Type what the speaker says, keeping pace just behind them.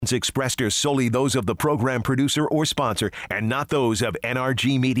opinions expressed are solely those of the program producer or sponsor and not those of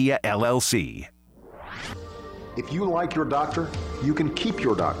NRG Media, LLC. If you like your doctor, you can keep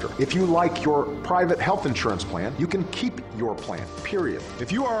your doctor. If you like your private health insurance plan, you can keep your plan, period.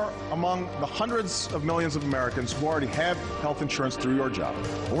 If you are among the hundreds of millions of Americans who already have health insurance through your job,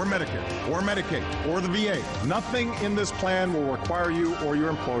 or Medicare, or Medicaid, or the VA, nothing in this plan will require you or your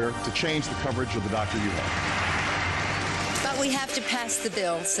employer to change the coverage of the doctor you have. But we have to pass the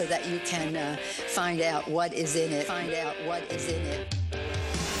bill so that you can find out what is in it.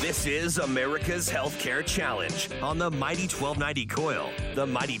 This is America's Healthcare Challenge on the Mighty 1290 Coil, the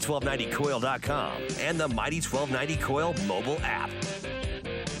Mighty1290Coil.com, and the Mighty 1290 Coil mobile app.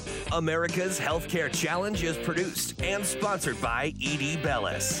 America's Healthcare Challenge is produced and sponsored by E.D.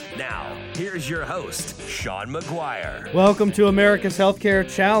 Bellis. Now, here's your host, Sean McGuire. Welcome to America's Healthcare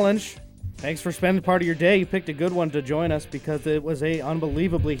Challenge. Thanks for spending part of your day. You picked a good one to join us because it was an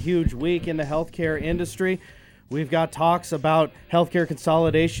unbelievably huge week in the healthcare industry. We've got talks about healthcare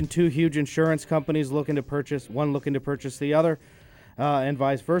consolidation, two huge insurance companies looking to purchase the other, and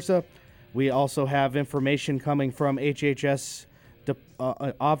vice versa. We also have information coming from HHS,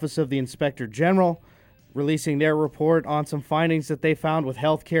 Office of the Inspector General, releasing their report on some findings that they found with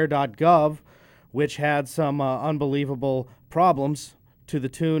healthcare.gov, which had some unbelievable problems to the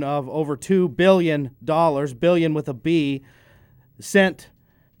tune of over $2 billion, billion with a B, sent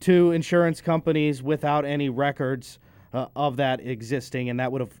to insurance companies without any records of that existing, and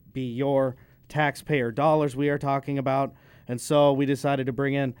that would be your taxpayer dollars we are talking about. And so we decided to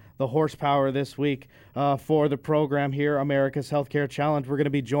bring in the horsepower this week for the program here, America's Healthcare Challenge. We're going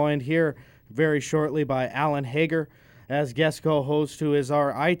to be joined here very shortly by Alan Hager as guest co-host, who is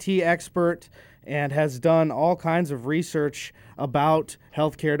our IT expert and has done all kinds of research about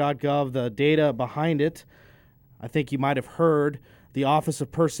healthcare.gov, the data behind it. I think you might have heard the Office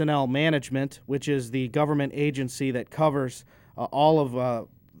of Personnel Management, which is the government agency that covers all of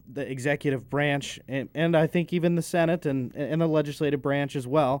the executive branch, and I think even the Senate and the legislative branch as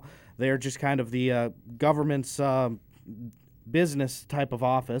well. They're just kind of the government's business type of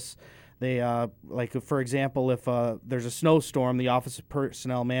office. They, like, for example, if there's a snowstorm, the Office of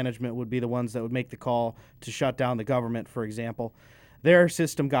Personnel Management would be the ones that would make the call to shut down the government, for example. Their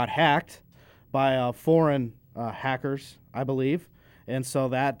system got hacked by foreign hackers, I believe. And so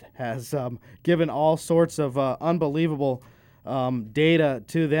that has given all sorts of unbelievable data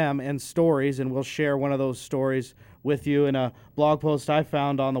to them and stories, and we'll share one of those stories with you in a blog post I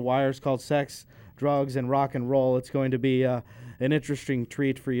found on the wires called Sex, Drugs, and Rock and Roll. It's going to be an interesting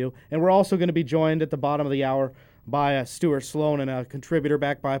treat for you. And we're also going to be joined at the bottom of the hour by Stuart Sloan, and a contributor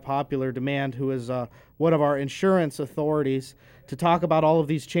back by popular demand, who is one of our insurance authorities, to talk about all of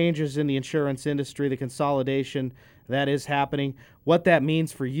these changes in the insurance industry, the consolidation that is happening, what that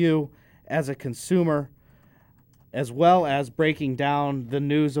means for you as a consumer, as well as breaking down the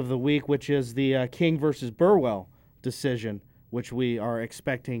news of the week, which is the King versus Burwell decision, which we are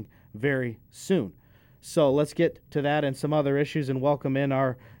expecting very soon. So let's get to that and some other issues, and welcome in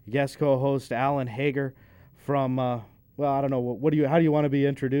our guest co-host, Alan Hager, from well, I don't know, how do you want to be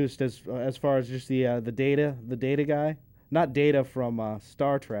introduced as far as just the data guy? Not Data from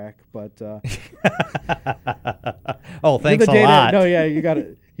Star Trek, but oh, thanks a lot. No, yeah,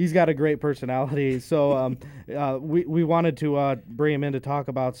 he's got a great personality. So we wanted to bring him in to talk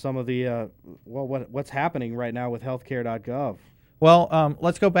about some of the what's happening right now with healthcare.gov. Well,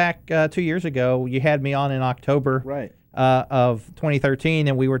 let's go back 2 years ago. You had me on in October of 2013,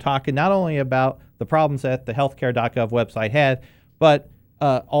 and we were talking not only about the problems that the healthcare.gov website had, but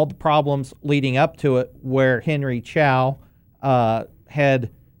all the problems leading up to it, where Henry Chow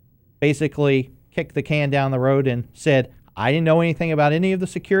had basically kicked the can down the road and said, I didn't know anything about any of the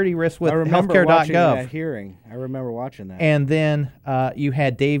security risks with healthcare.gov. I remember watching that. And then you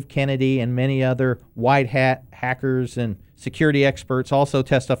had Dave Kennedy and many other white hat hackers and security experts also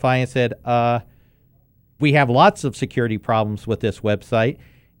testify and said, we have lots of security problems with this website.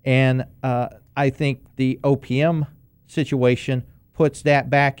 And I think the OPM situation puts that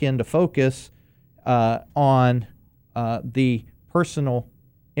back into focus on the personal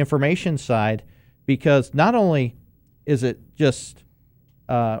information side, because not only is it just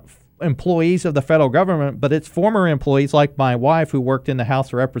employees of the federal government, but it's former employees like my wife who worked in the House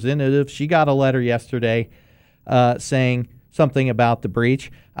of Representatives. She got a letter yesterday saying something about the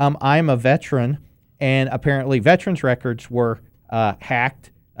breach. I'm a veteran, and apparently veterans' records were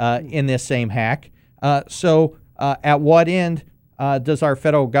hacked in this same hack. So at what end does our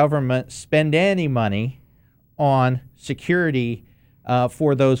federal government spend any money on security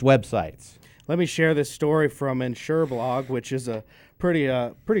for those websites? Let me share this story from InsureBlog, which is a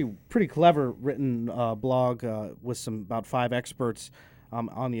pretty clever written blog with about 5 experts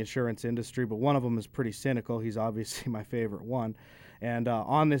on the insurance industry, but one of them is pretty cynical. He's obviously my favorite one. And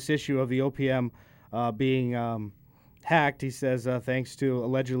on this issue of the OPM being hacked, he says, thanks to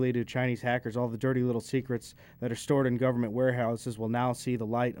allegedly to Chinese hackers, all the dirty little secrets that are stored in government warehouses will now see the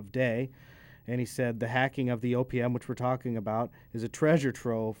light of day. And he said the hacking of the OPM, which we're talking about, is a treasure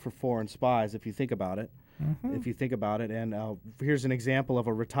trove for foreign spies, if you think about it. Mm-hmm. If you think about it. And here's an example of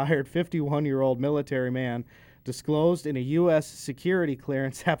a retired 51-year-old military man disclosed in a U.S. security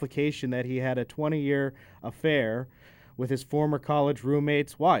clearance application that he had a 20-year affair with his former college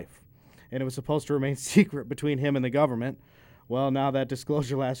roommate's wife. And it was supposed to remain secret between him and the government. Well, now that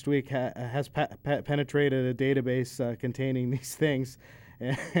disclosure last week has penetrated a database containing these things.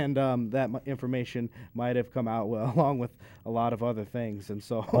 And that information might have come out along with a lot of other things. And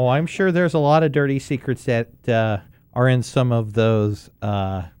so, I'm sure there's a lot of dirty secrets that are in some of those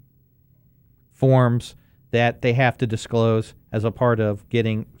forms that they have to disclose as a part of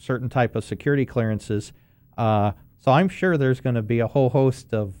getting certain type of security clearances. So I'm sure there's going to be a whole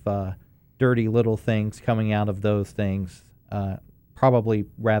host of dirty little things coming out of those things probably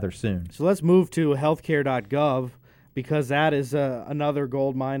rather soon. So let's move to healthcare.gov. Because that is another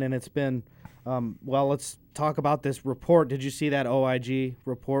gold mine, and it's been, let's talk about this report. Did you see that OIG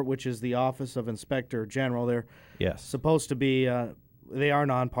report, which is the Office of Inspector General? They're supposed to be, they are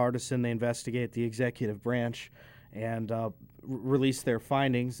nonpartisan. They investigate the executive branch and release their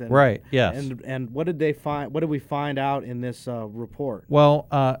findings. And, right, yes. And what did they find? What did we find out in this report? Well,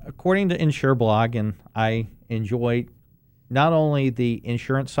 according to InsureBlog, and I enjoy not only the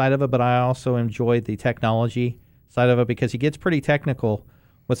insurance side of it, but I also enjoy the technology side of it because he gets pretty technical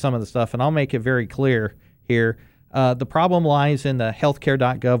with some of the stuff, and I'll make it very clear here. The problem lies in the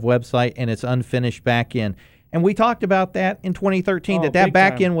healthcare.gov website and its unfinished back end. And we talked about that in 2013, that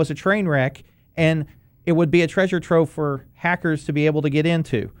back end was a train wreck, and it would be a treasure trove for hackers to be able to get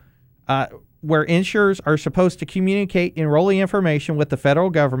into, where insurers are supposed to communicate enrollee information with the federal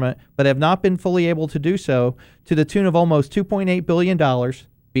government, but have not been fully able to do so, to the tune of almost $2.8 billion,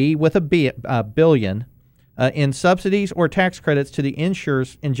 B with a billion, in subsidies or tax credits to the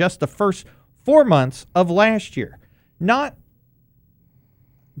insurers in just the first 4 months of last year. Not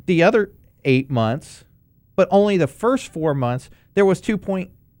the other 8 months, but only the first 4 months. There was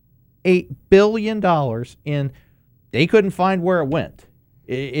 $2.8 billion in, they couldn't find where it went.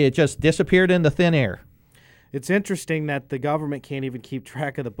 It just disappeared into thin air. It's interesting that the government can't even keep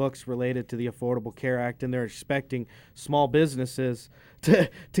track of the books related to the Affordable Care Act, and they're expecting small businesses to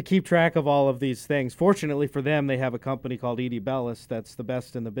keep track of all of these things. Fortunately for them, they have a company called Edie Bellis that's the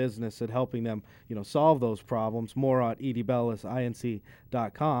best in the business at helping them, solve those problems. More on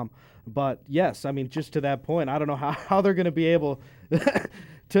ediebellisinc.com. But yes, I mean, just to that point, I don't know how they're going to be able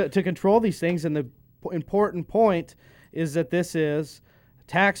to control these things. And the important point is that this is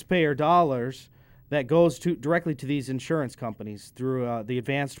taxpayer dollars that goes directly to these insurance companies through the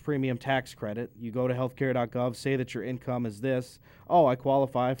advanced premium tax credit. You go to healthcare.gov, say that your income is this. Oh, I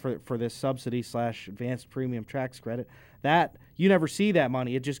qualify for this subsidy / advanced premium tax credit. That, you never see that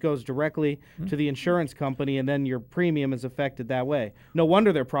money. It just goes directly to the insurance company, and then your premium is affected that way. No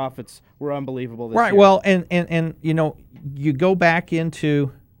wonder their profits were unbelievable this year. Right, well, and you go back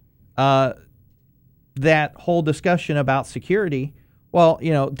into that whole discussion about security. Well,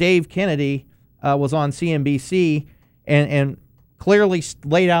 Dave Kennedy was on CNBC and clearly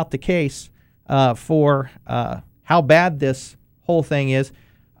laid out the case for how bad this whole thing is.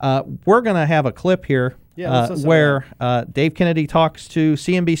 We're going to have a clip here where Dave Kennedy talks to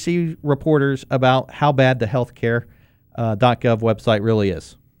CNBC reporters about how bad the healthcare.gov website really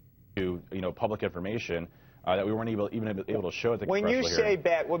is. Public information that we weren't even able to show at the When you congressional say hearing.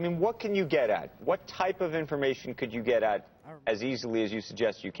 bad, what can you get at? What type of information could you get at as easily as you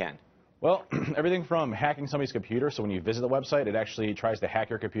suggest you can? Well, everything from hacking somebody's computer, so when you visit the website, it actually tries to hack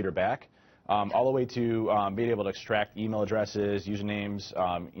your computer back, all the way to being able to extract email addresses, usernames,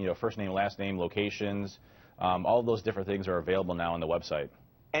 first name, last name, locations. All of those different things are available now on the website.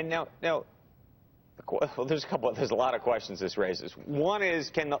 And now, there's a lot of questions this raises. One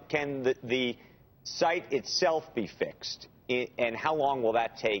is, can the site itself be fixed, and how long will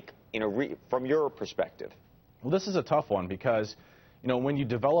that take? From your perspective. Well, this is a tough one because, when you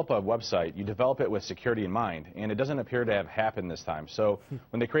develop a website, you develop it with security in mind, and it doesn't appear to have happened this time. So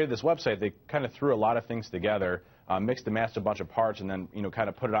when they created this website, they kind of threw a lot of things together, mixed and matched a bunch of parts, and then kind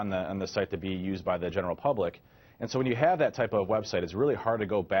of put it on the site to be used by the general public. And so when you have that type of website, it's really hard to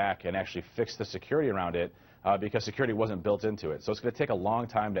go back and actually fix the security around it because security wasn't built into it. So it's going to take a long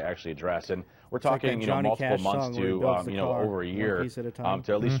time to actually address. And we're talking, multiple Cash months to, over a year to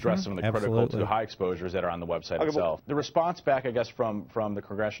at least address some of the critical to high exposures that are on the website itself. The response back, I guess, from the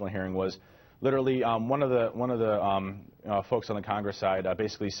congressional hearing was literally one of the folks on the Congress side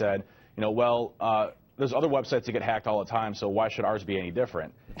basically said, there's other websites that get hacked all the time, so why should ours be any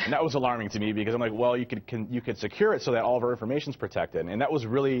different? And that was alarming to me because I'm like, well, you could secure it so that all of our information is protected, and that was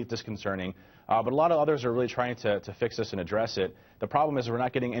really disconcerting. But a lot of others are really trying to fix this and address it. The problem is we're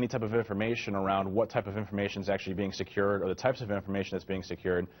not getting any type of information around what type of information is actually being secured or the types of information that's being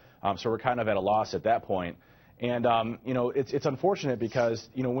secured. So we're kind of at a loss at that point. And it's unfortunate because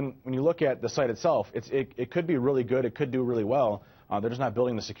when you look at the site itself, it could be really good, it could do really well. They're just not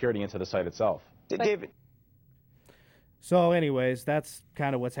building the security into the site itself. David. So anyways, that's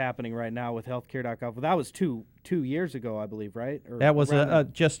kind of what's happening right now with healthcare.gov. That was two years ago, I believe, right? Or that was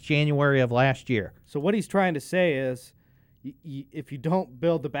just January of last year. So what he's trying to say is if you don't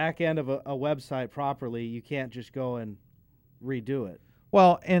build the back end of a website properly, you can't just go and redo it.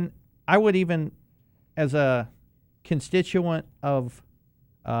 Well, and I would even, as a constituent of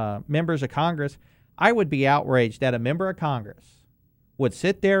members of Congress, I would be outraged that a member of Congress would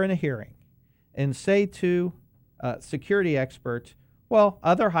sit there in a hearing and say to security experts, well,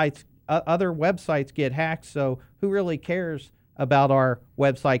 other websites get hacked, so who really cares about our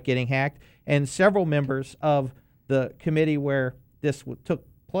website getting hacked? And several members of the committee where this took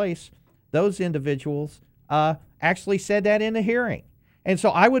place, those individuals actually said that in the hearing. And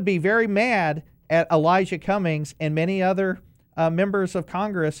so I would be very mad at Elijah Cummings and many other members of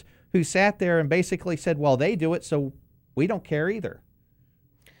Congress who sat there and basically said, well, they do it, so we don't care either.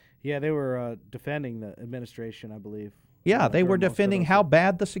 Yeah, they were defending the administration, I believe. Yeah, they were defending how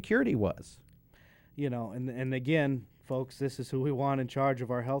bad the security was. And again, folks, this is who we want in charge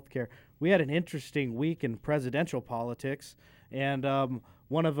of our health care. We had an interesting week in presidential politics, and I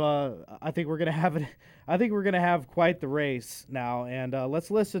think we're gonna have quite the race now. And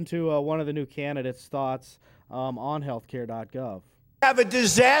let's listen to one of the new candidates' thoughts on healthcare.gov. We have a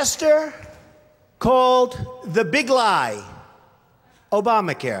disaster called the big lie.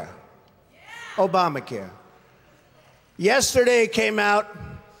 Obamacare. Yesterday it came out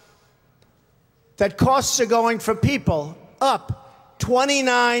that costs are going for people up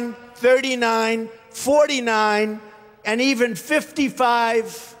 29, 39, 49, and even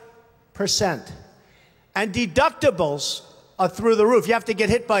 55%. And deductibles are through the roof. You have to get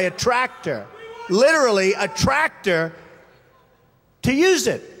hit by a tractor, literally a tractor, to use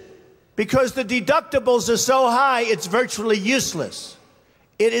it, because the deductibles are so high it's virtually useless.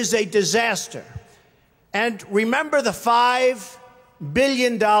 It is a disaster. And remember the $5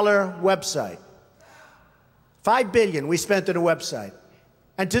 billion website. $5 billion we spent on a website.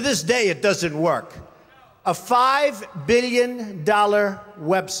 And to this day, it doesn't work. A $5 billion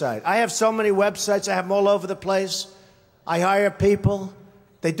website. I have so many websites. I have them all over the place. I hire people.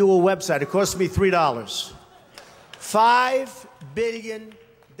 They do a website. It costs me $3. $5 billion.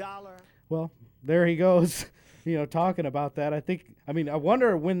 Well, there he goes, talking about that. I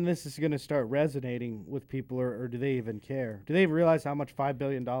wonder when this is going to start resonating with people, or do they even care? Do they even realize how much $5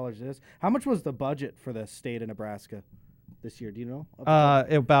 billion is? How much was the budget for the state of Nebraska this year? Do you know?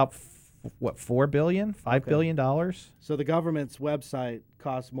 About $4 billion, $5 billion. So the government's website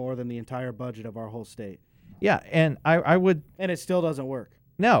costs more than the entire budget of our whole state. Yeah, and I would. And it still doesn't work.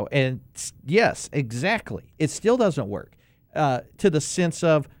 No, and yes, exactly. It still doesn't work. To the sense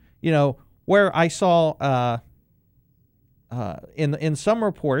of, where I saw in some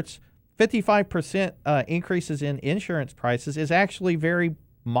reports, 55% increases in insurance prices is actually very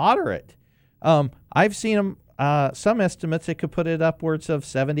moderate. I've seen them, some estimates, it could put it upwards of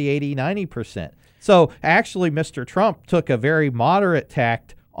 70, 80, 90%. So actually, Mr. Trump took a very moderate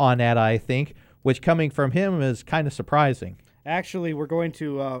tact on that, I think, which coming from him is kind of surprising. Actually, we're going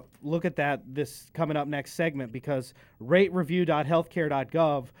to look at this coming up next segment, because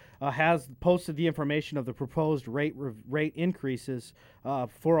ratereview.healthcare.gov has posted the information of the proposed rate increases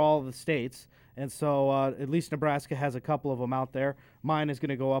for all of the states. And so at least Nebraska has a couple of them out there. Mine is going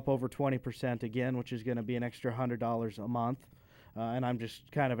to go up over 20% again, which is going to be an extra $100 a month. And I'm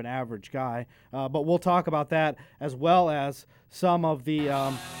just kind of an average guy. But we'll talk about that, as well as some of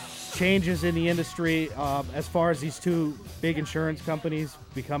the changes in the industry as far as these two big insurance companies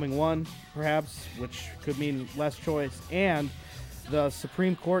becoming one, perhaps, which could mean less choice, and the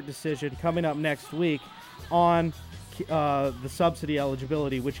Supreme Court decision coming up next week on the subsidy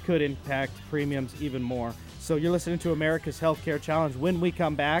eligibility, which could impact premiums even more. So you're listening to America's Healthcare Challenge. When we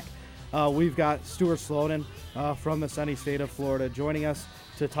come back, we've got Stuart Slonin from the sunny state of Florida joining us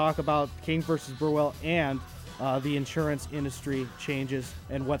to talk about King versus Burwell and the insurance industry changes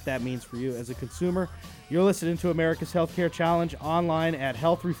and what that means for you as a consumer. You're listening to America's Healthcare Challenge online at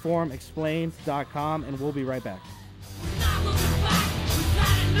healthreformexplained.com, and we'll be right back.